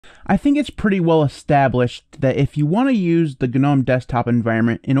I think it's pretty well established that if you want to use the GNOME desktop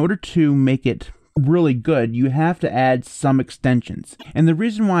environment, in order to make it really good, you have to add some extensions. And the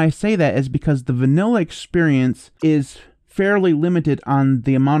reason why I say that is because the vanilla experience is fairly limited on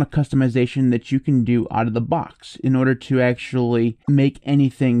the amount of customization that you can do out of the box. In order to actually make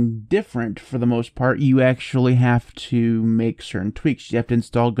anything different, for the most part, you actually have to make certain tweaks. You have to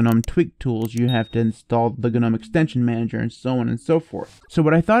install GNOME tweak tools, you have to install the GNOME extension manager, and so on and so forth. So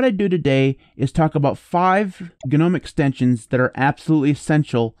what I thought I'd do today is talk about 5 GNOME extensions that are absolutely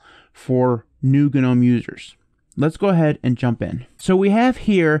essential for new GNOME users. Let's go ahead and jump in. So we have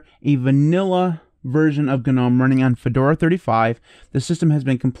here a vanilla version of GNOME running on Fedora 35. The system has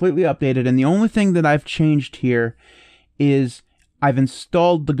been completely updated, and the only thing that I've changed here is I've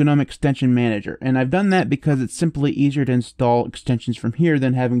installed the GNOME extension manager, and I've done that because it's simply easier to install extensions from here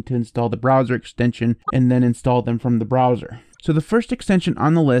than having to install the browser extension and then install them from the browser. So the first extension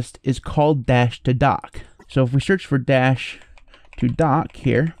on the list is called -to-dock. So if we search for -to-dock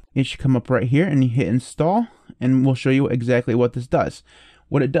here, it should come up right here, and you hit install, and we'll show you exactly what this does.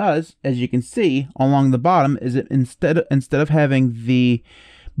 What it does, as you can see along the bottom, is it instead of having the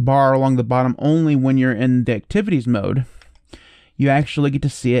bar along the bottom only when you're in the activities mode, you actually get to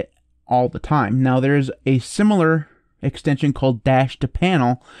see it all the time. Now there's a similar extension called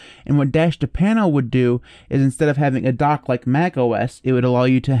 -to-panel, and what -to-panel would do is instead of having a dock like macOS, it would allow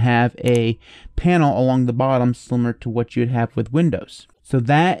you to have a panel along the bottom similar to what you'd have with Windows. So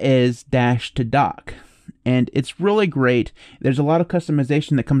that is -to-dock. And it's really great. There's a lot of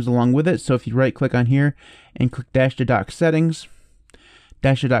customization that comes along with it. So if you right click on here and click -to-dock settings,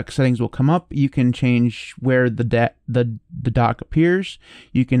 -to-dock settings will come up. You can change where the dock appears.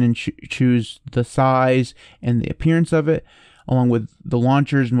 You can choose the size and the appearance of it, along with the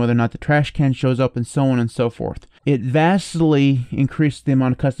launchers and whether or not the trash can shows up, and so on and so forth. It vastly increased the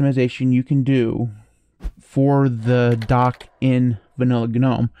amount of customization you can do for the dock in vanilla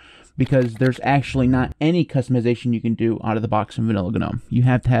GNOME, because there's actually not any customization you can do out of the box in vanilla GNOME. You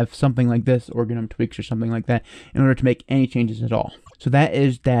have to have something like this, or GNOME tweaks or something like that, in order to make any changes at all. So that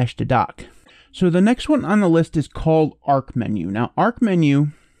is -to-dock. So the next one on the list is called ArcMenu. Now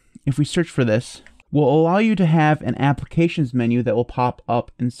ArcMenu, if we search for this, will allow you to have an applications menu that will pop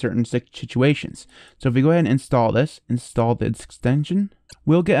up in certain situations. So if we go ahead and install this, install this extension,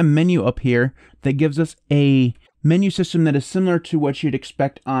 we'll get a menu up here that gives us a menu system that is similar to what you'd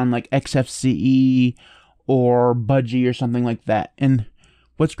expect on like XFCE or Budgie or something like that. And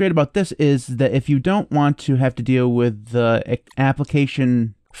what's great about this is that if you don't want to have to deal with the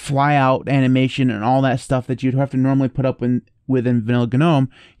application flyout animation and all that stuff that you'd have to normally put up within vanilla GNOME,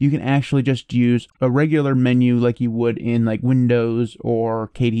 you can actually just use a regular menu like you would in like Windows or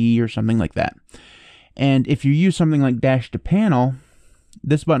KDE or something like that. And if you use something like -to-panel,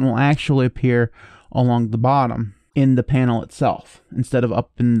 this button will actually appear along the bottom in the panel itself instead of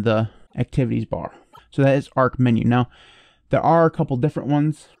up in the activities bar. So that is ArcMenu. Now there are a couple different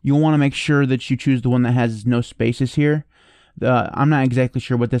ones. You'll want to make sure that you choose the one that has no spaces here. I'm not exactly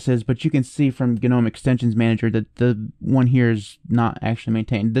sure what this is, but you can see from GNOME Extensions Manager that the one here is not actually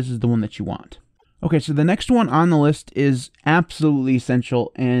maintained. This is the one that you want. Okay, so the next one on the list is absolutely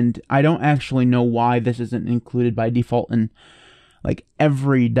essential, and I don't actually know why this isn't included by default in like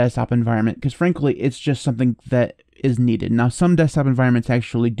every desktop environment, because frankly it's just something that is needed. Now some desktop environments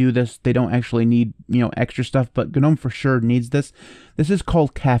actually do this. They don't actually need, extra stuff, but GNOME for sure needs this. This is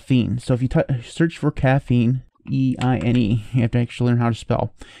called Caffeine. So if you search for Caffeine, E-I-N-E, you have to actually learn how to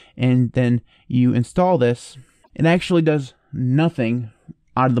spell, and then you install this, it actually does nothing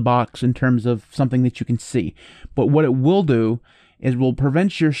out of the box in terms of something that you can see. But what it will do is will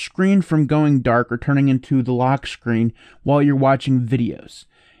prevent your screen from going dark or turning into the lock screen while you're watching videos.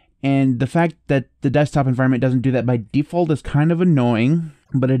 And the fact that the desktop environment doesn't do that by default is kind of annoying,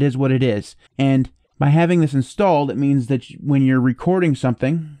 but it is what it is. And by having this installed, it means that when you're recording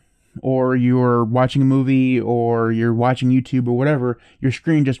something, or you're watching a movie, or you're watching YouTube or whatever, your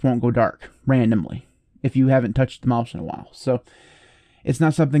screen just won't go dark randomly if you haven't touched the mouse in a while. So it's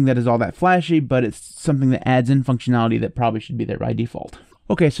not something that is all that flashy, but it's something that adds in functionality that probably should be there by default.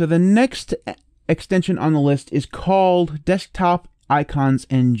 Okay, so the next extension on the list is called Desktop Icons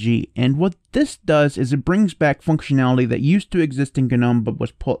NG. And what this does is it brings back functionality that used to exist in GNOME but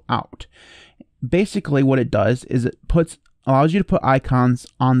was put out. Basically what it does is it allows you to put icons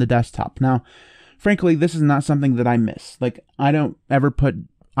on the desktop. Now, frankly, this is not something that I miss. Like, I don't ever put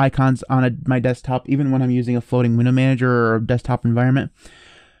icons on my desktop, even when I'm using a floating window manager or a desktop environment.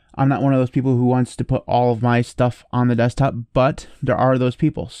 I'm not one of those people who wants to put all of my stuff on the desktop, but there are those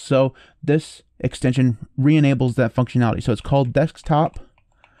people. So this extension re-enables that functionality. So it's called Desktop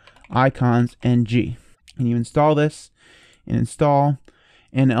icons ng. And you install this and install,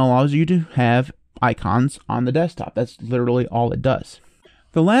 and it allows you to have icons on the desktop. That's literally all it does.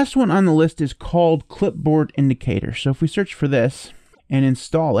 The last one on the list is called Clipboard Indicator. So if we search for this and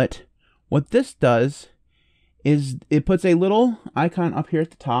install it, what this does is it puts a little icon up here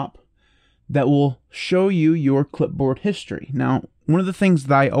at the top that will show you your clipboard history. Now, one of the things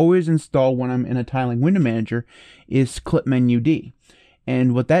that I always install when I'm in a tiling window manager is ClipMenu-D.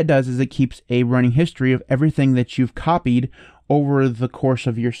 And what that does is it keeps a running history of everything that you've copied over the course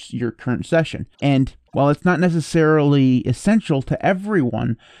of your current session. And while it's not necessarily essential to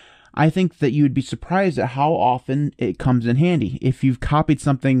everyone, I think that you would be surprised at how often it comes in handy. If you've copied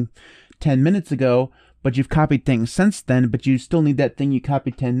something 10 minutes ago, but you've copied things since then, but you still need that thing you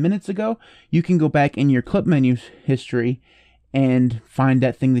copied 10 minutes ago, you can go back in your clip menu history and find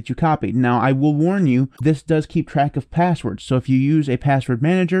that thing that you copied. Now, I will warn you, this does keep track of passwords. So if you use a password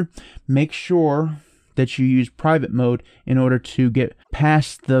manager, make sure that you use private mode in order to get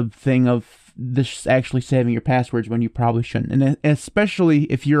past the thing of this actually saving your passwords when you probably shouldn't. And especially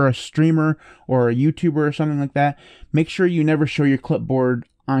if you're a streamer or a YouTuber or something like that, make sure you never show your clipboard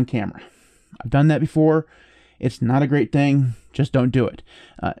on camera. I've done that before. It's not a great thing. Just don't do it.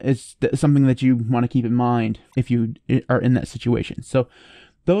 It's something that you want to keep in mind if you are in that situation. So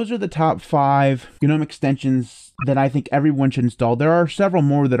those are the top 5 Gnome extensions that I think everyone should install. There are several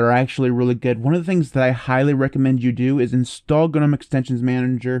more that are actually really good. One of the things that I highly recommend you do is install Gnome Extensions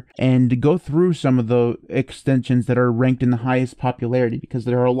Manager and go through some of the extensions that are ranked in the highest popularity, because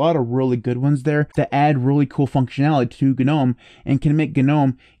there are a lot of really good ones there that add really cool functionality to GNOME and can make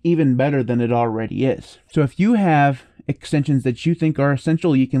GNOME even better than it already is. So if you have extensions that you think are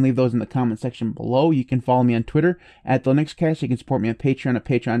essential, you can leave those in the comment section below. You can follow me on Twitter at LinuxCast. You can support me on Patreon at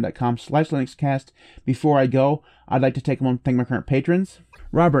patreon.com/LinuxCast. Before I go, I'd like to take a moment to thank my current patrons: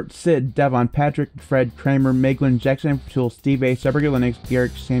 Robert, Syd, Devon, Patrick, Fred, Kramer, Maeglin, Jackson, Syd A, CyberGuyLinux,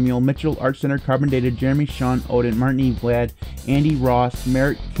 Garrick, Samuel, Mitchel, Archsinner, CarbonDated, Jeremy, Shaun, Odin, Martin, Vlad, Andy, Ross,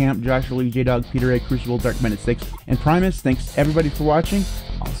 Marek, Camp, Joshua Lee, JDawg, Peter A, Crucible, Dark 6, and Primus. Thanks everybody for watching.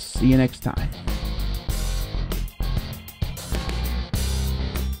 I'll see you next time.